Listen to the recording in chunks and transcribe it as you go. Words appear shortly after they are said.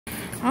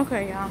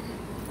Okay, y'all.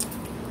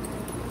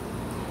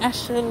 I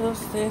should have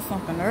said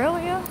something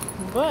earlier,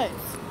 but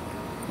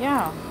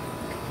y'all,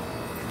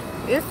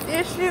 this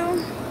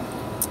issue,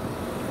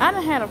 I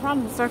done had a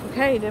problem with Circle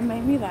K that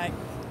made me like,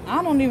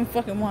 I don't even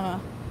fucking want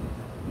to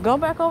go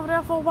back over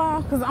there for a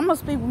while, because I'm going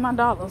to speak with my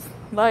dollars.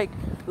 Like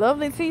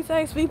Lovely T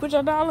say, speak with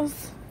your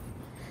dollars.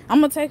 I'm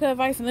going to take her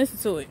advice and listen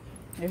to it.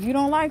 If you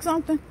don't like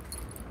something,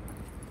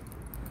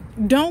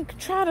 don't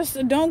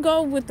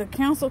go with the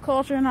council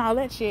culture and all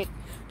that shit.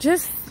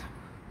 Just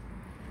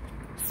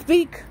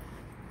speak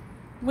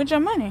with your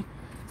money.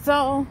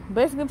 So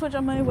basically put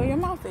your money where your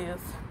mouth is.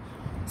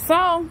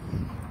 So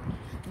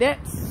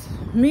that's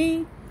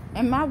me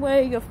and my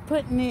way of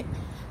putting it,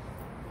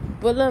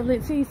 what Lovely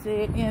T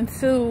said,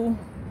 into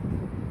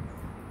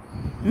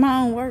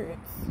my own words.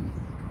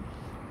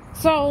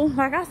 So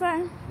like I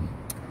say,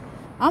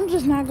 I'm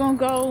just not gonna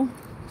go,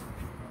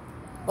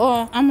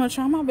 or I'm gonna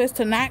try my best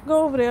to not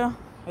go over there,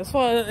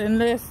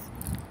 unless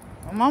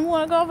my mama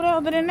wanna go over there.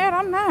 Other than that,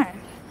 I'm not.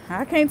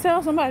 I can't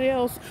tell somebody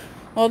else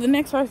or the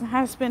next person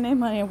how to spend their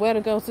money and where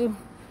to go to.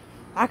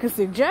 I could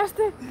suggest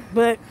it,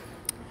 but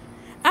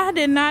I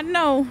did not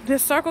know that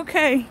Circle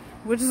K,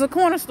 which is a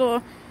corner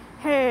store,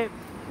 had,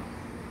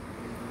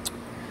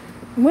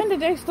 when did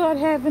they start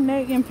having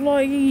their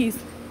employees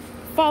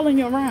following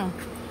you around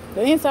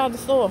the inside of the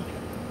store?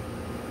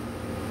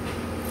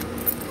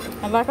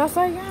 And like I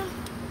say, y'all,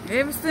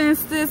 ever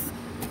since this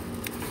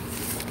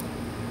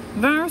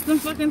virus done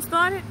fucking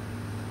started,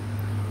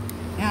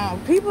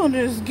 people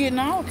just getting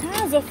all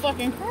kinds of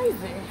fucking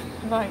crazy.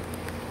 Like,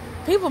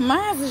 people's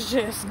minds is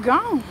just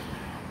gone.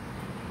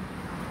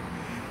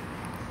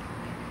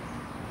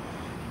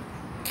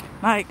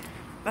 Like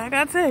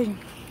I tell you,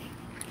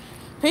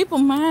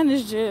 people's mind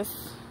is just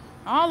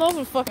all over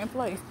the fucking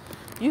place.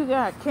 You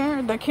got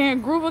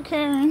group of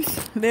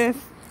Karens that's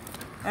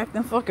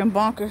acting fucking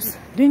bonkers.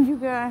 Then you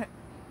got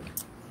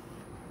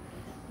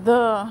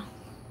the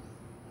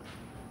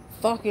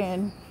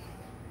fucking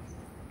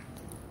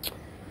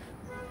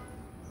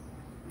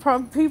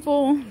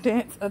people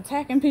that's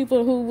attacking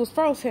people who was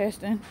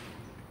protesting.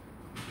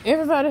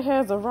 Everybody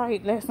has a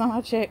right, last time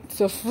I checked,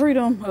 to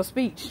freedom of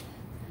speech,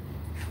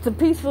 to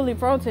peacefully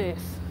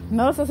protest.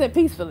 Notice I said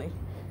peacefully,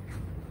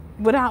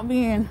 without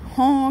being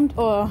harmed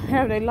or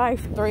have their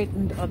life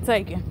threatened or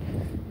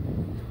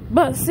taken.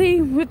 But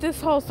see, with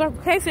this whole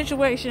Circle K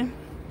situation,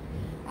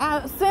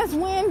 since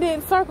when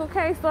did Circle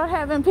K start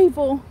having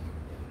people,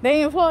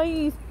 their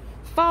employees,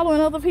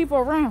 following other people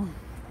around?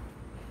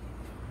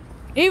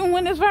 Even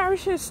when this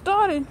virus shit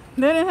started,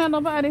 they didn't have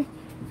nobody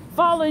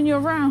following you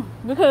around,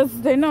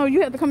 because they know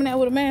you have to come in there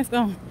with a mask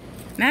on.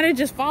 Now they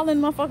just following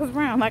motherfuckers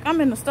around. Like, I'm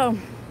in the store.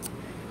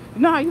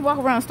 You know how you walk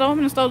around the store? I'm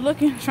in the store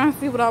looking, trying to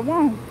see what I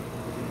want,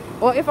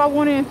 or if I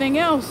want anything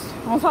else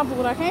on top of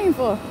what I came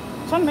for.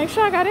 Trying to make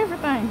sure I got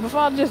everything before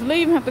I just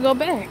leave and have to go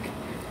back.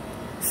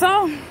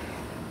 So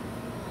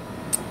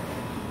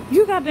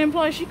you got the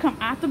employee, she come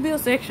out the bill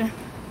section.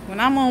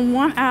 When I'm on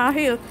one aisle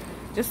here,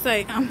 just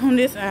say I'm on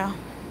this aisle.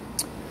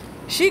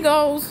 She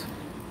goes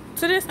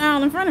to this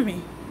aisle in front of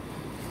me.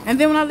 And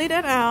then when I leave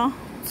that aisle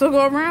to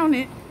go around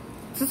it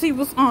to see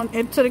what's on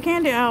it, to the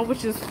candy aisle,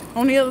 which is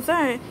on the other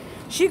side,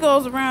 she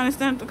goes around and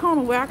stands at the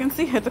corner where I can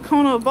see at the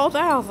corner of both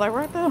aisles, like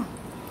right there.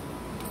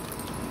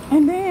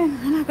 And then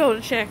when I go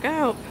to check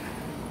out,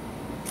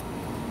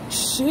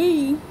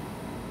 she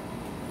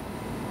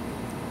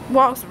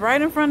walks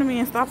right in front of me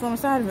and stops on the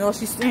side of me. Or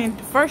she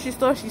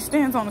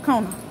stands on the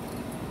corner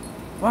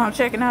while I'm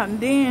checking out, and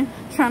then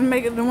trying to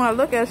make it, when I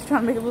look at her, she's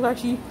trying to make it look like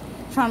she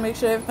trying to make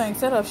sure everything's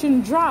set up. She done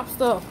dropped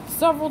stuff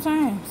several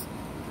times.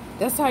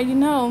 That's how you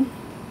know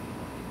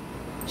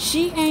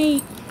she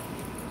ain't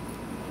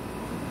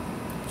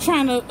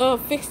trying to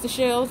fix the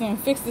shelves and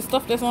fix the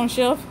stuff that's on the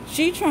shelf.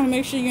 She trying to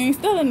make sure you ain't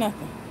stealing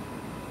nothing.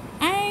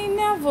 I ain't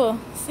never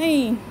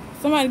seen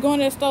somebody go in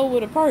that store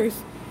with a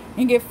purse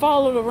and get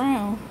followed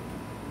around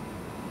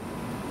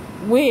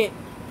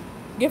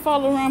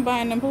by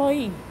an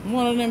employee,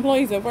 one of the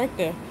employees that worked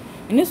there.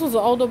 And this was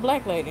an older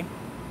black lady.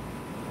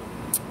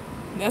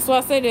 That's why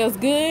I say there's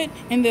good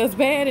and there's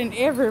bad in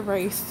every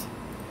race.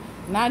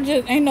 Not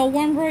just, ain't no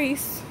one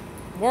race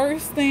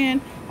worse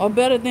than or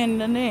better than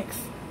the next.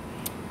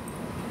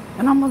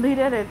 And I'm gonna leave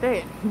that at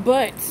that.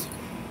 But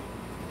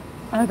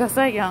like I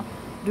say, y'all,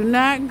 do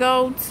not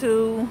go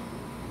to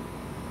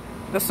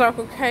the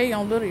Circle K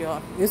on Little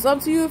Yard. It's up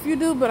to you if you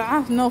do, but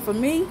I know for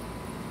me,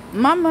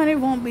 my money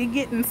won't be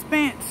getting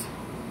spent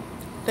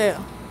there.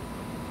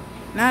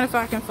 Not if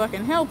I can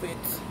fucking help it.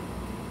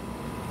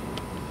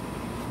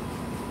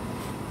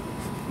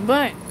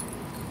 But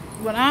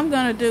what I'm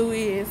gonna do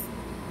is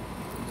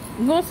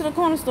go to the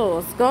corner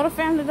stores, go to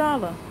Family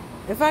Dollar.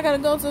 If I gotta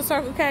go to the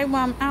Circle K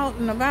while I'm out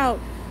and about,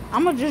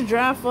 I'm gonna just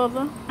drive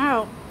further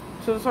out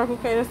to the Circle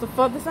K that's the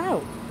furthest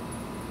out.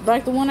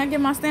 Like the one I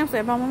get my stamps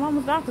at by my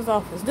mama's doctor's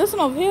office. This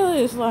one over here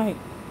is like,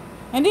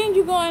 and then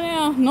you go in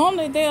there,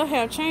 normally they'll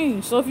have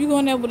change. So if you go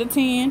in there with a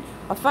 10,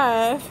 a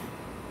 5,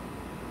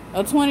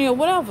 a 20 or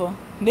whatever,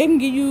 they can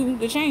give you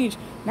the change.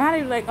 Now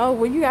they're like, oh,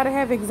 well, you gotta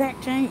have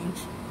exact change.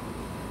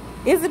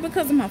 Is it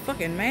because of my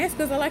fucking mask?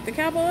 Because I like the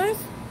Cowboys?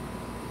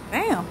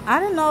 Damn, I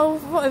didn't know.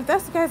 If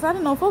that's the case, I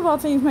didn't know football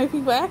teams make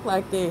people act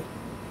like that.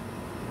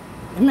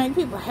 It make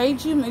people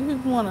hate you, make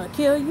people want to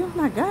kill you.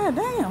 My God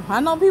damn. I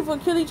know people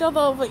kill each other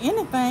over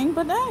anything,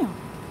 but damn.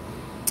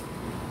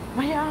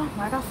 But yeah,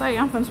 like I say,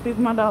 I'm finna speak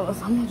my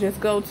dollars. I'm gonna just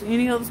go to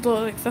any other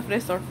store except for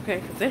that Circle K,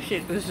 because that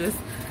shit was just,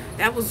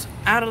 that was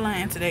out of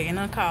line today and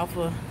uncalled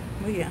for.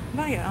 But yeah,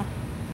 bye y'all.